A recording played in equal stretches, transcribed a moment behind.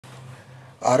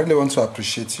I really want to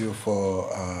appreciate you for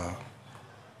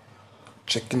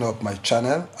checking up my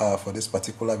channel for this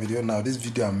particular video. Now, this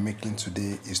video I'm making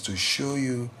today is to show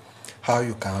you how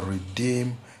you can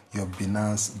redeem your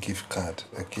Binance gift card.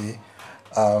 Okay,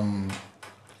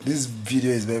 this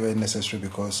video is very necessary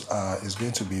because it's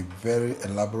going to be very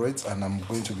elaborate, and I'm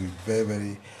going to be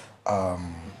very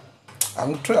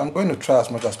I'm going to try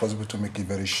as much as possible to make it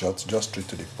very short, just straight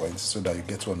to the point, so that you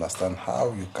get to understand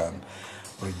how you can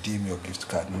redeem your gift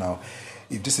card. Now,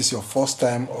 if this is your first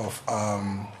time of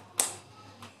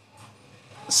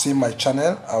seeing my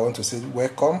channel, I want to say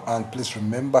welcome, and please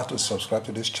remember to subscribe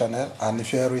to this channel. And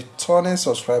if you're a returning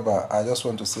subscriber, I just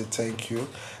want to say thank you.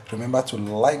 Remember to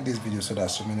like this video so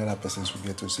that so many other persons will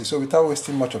get to see. So without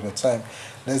wasting much of your time,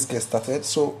 let's get started.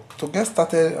 So to get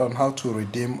started on how to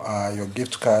redeem your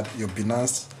gift card, your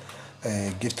Binance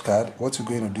gift card, what you're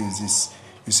going to do is this.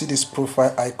 You see this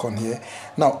profile icon here.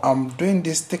 Now I'm doing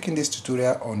this, taking this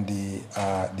tutorial on the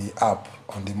app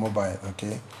on the mobile,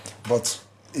 okay, but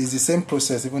it's the same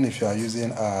process. Even if you are using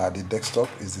the desktop,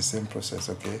 it's the same process.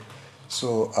 Okay,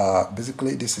 so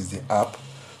basically this is the app.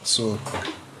 So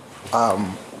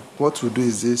what we do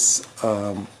is this.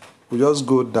 We just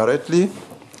go directly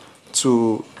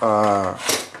to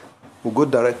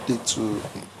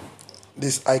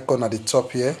this icon at the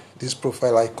top here, this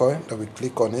profile icon. Then we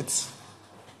click on it.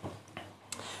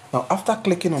 Now, after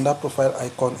clicking on that profile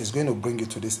icon, it's going to bring you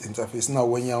to this interface. Now,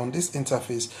 when you're on this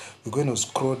interface, you're going to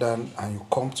scroll down and you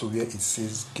come to where it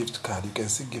says gift card. You can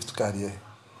see gift card here.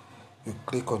 You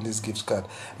click on this gift card.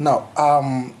 Now,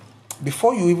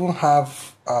 before you even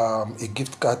have a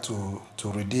gift card to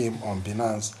redeem on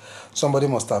Binance, somebody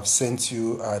must have sent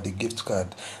you the gift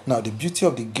card. Now, the beauty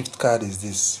of the gift card is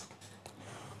this.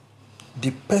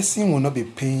 The person will not be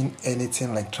paying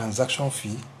anything like transaction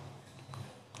fee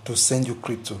to send you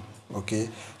crypto. Okay,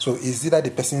 so it's either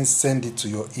the person send it to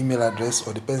your email address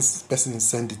or the person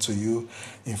send it to you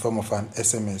in form of an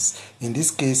SMS. In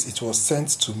this case, it was sent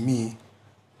to me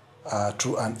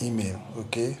through an email.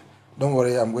 Okay, don't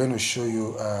worry, I'm going to show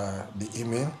you the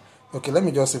email. Okay, let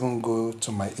me just even go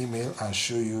to my email and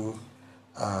show you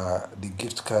the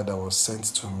gift card that was sent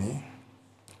to me.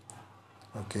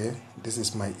 Okay, this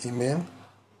is my email.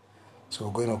 So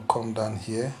we're going to come down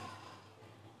here,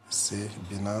 say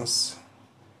Binance.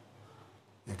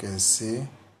 You can see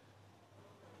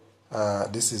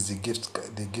this is the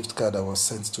gift card that was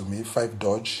sent to me, 5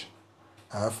 Doge.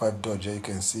 I have 5 Doge here. You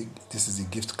can see this is the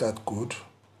gift card code.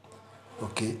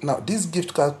 Okay, now this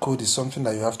gift card code is something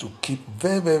that you have to keep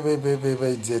very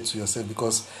dear to yourself,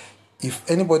 because if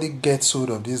anybody gets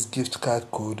hold of this gift card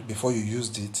code before you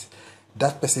used it,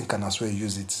 that person can as well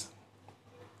use it.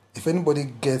 If anybody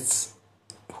gets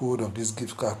hold of this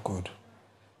gift card code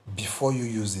before you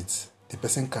use it, the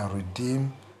person can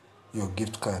redeem your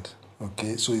gift card.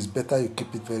 Okay, so it's better you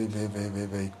keep it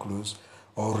very close,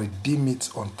 or redeem it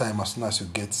on time as soon as you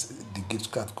get the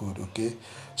gift card code. Okay,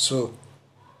 so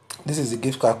this is the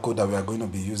gift card code that we are going to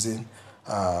be using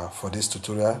for this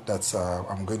tutorial that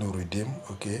I'm going to redeem.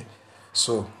 Okay,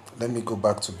 so let me go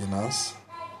back to Binance.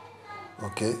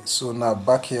 Okay, so now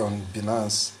back here on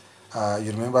Binance,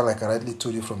 you remember, like I rightly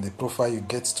told you, from the profile you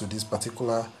get to this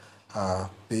particular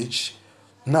page.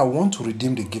 Now we want to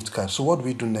redeem the gift card. So what do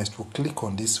we do next? We'll click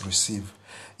on this receive.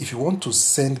 If you want to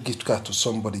send gift card to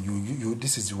somebody,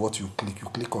 this is what you click. You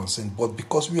click on send. But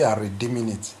because we are redeeming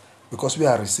it, because we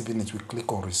are receiving it, we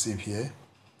click on receive here.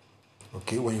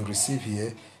 Okay, when you receive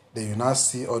here, then you now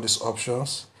see all these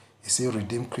options. You see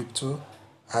redeem crypto,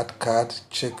 add card,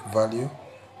 check value.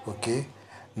 Okay,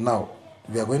 now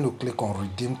we are going to click on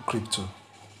redeem crypto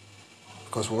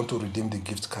because we want to redeem the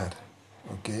gift card.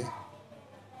 Okay,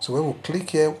 so when we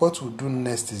click here, what we'll do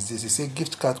next is this. It's a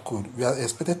gift card code. We are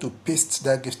expected to paste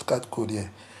that gift card code here.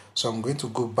 So I'm going to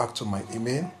go back to my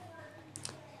email.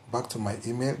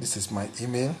 This is my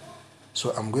email.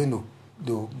 So I'm going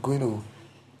to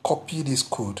copy this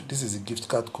code. This is the gift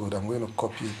card code. I'm going to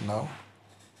copy it now.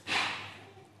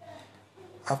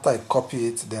 After I copy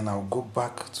it, then I'll go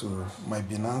back to my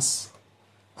Binance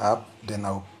app. Then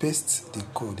I'll paste the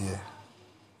code here.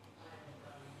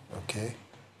 Okay,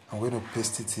 I'm going to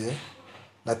paste it here.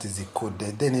 That is the code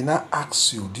there. Then it now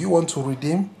asks you, do you want to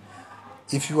redeem?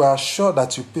 If you are sure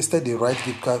that you pasted the right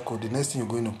gift card code, the next thing you're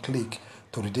going to click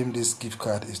to redeem this gift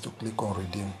card is to click on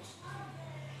redeem.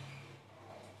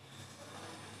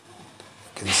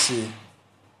 You can see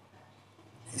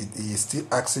it is still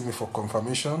asking me for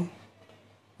confirmation.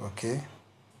 Okay,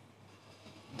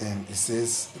 then it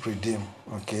says redeem.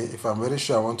 Okay, if I'm very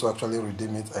sure I want to actually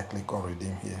redeem it, I click on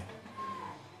redeem here.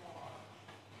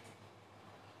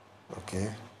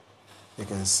 Okay, you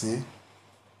can see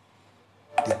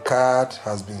the card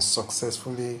has been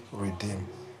successfully redeemed.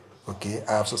 Okay,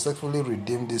 I have successfully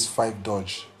redeemed this 5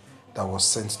 Dodge that was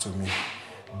sent to me.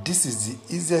 This is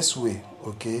the easiest way,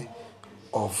 okay,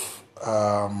 of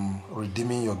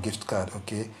redeeming your gift card.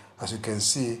 Okay, as you can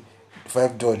see,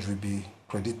 5 Dodge will be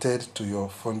credited to your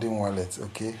funding wallet.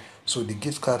 Okay, so the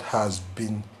gift card has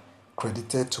been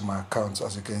credited to my account.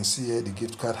 As you can see here, the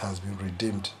gift card has been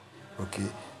redeemed. Okay,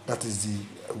 that is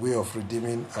the way of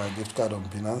redeeming a gift card on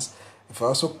Binance. If I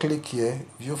also click here,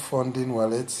 view funding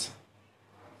wallets.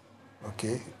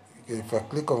 Okay, if I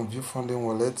click on view funding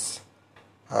wallets,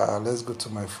 let's go to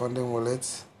my funding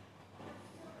wallet.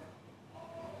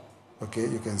 Okay,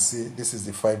 you can see this is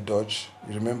the 5 Dodge.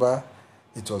 You remember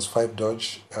it was 5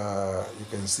 Dodge. You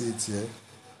can see it here.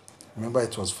 Remember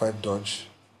it was 5 Dodge.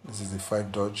 This is the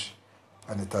 5 Dodge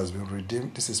and it has been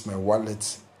redeemed. This is my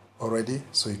wallet already,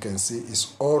 so you can see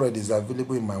it's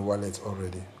available in my wallet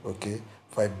already. Okay,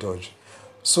 5 Dodge.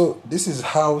 So this is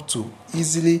how to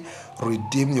easily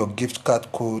redeem your gift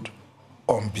card code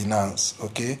on Binance.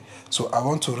 Okay, so I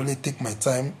want to really take my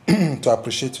time to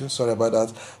appreciate you, sorry about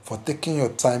that, for taking your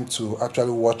time to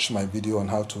actually watch my video on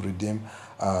how to redeem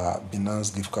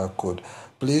Binance gift card code.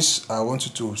 Please, I want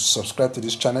you to subscribe to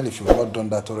this channel if you've not done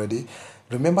that already.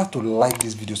 Remember to like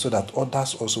this video so that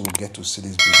others also will get to see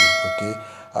this video. Okay,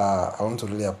 I want to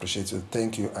really appreciate you.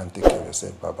 Thank you and take care of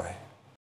yourself. Bye bye.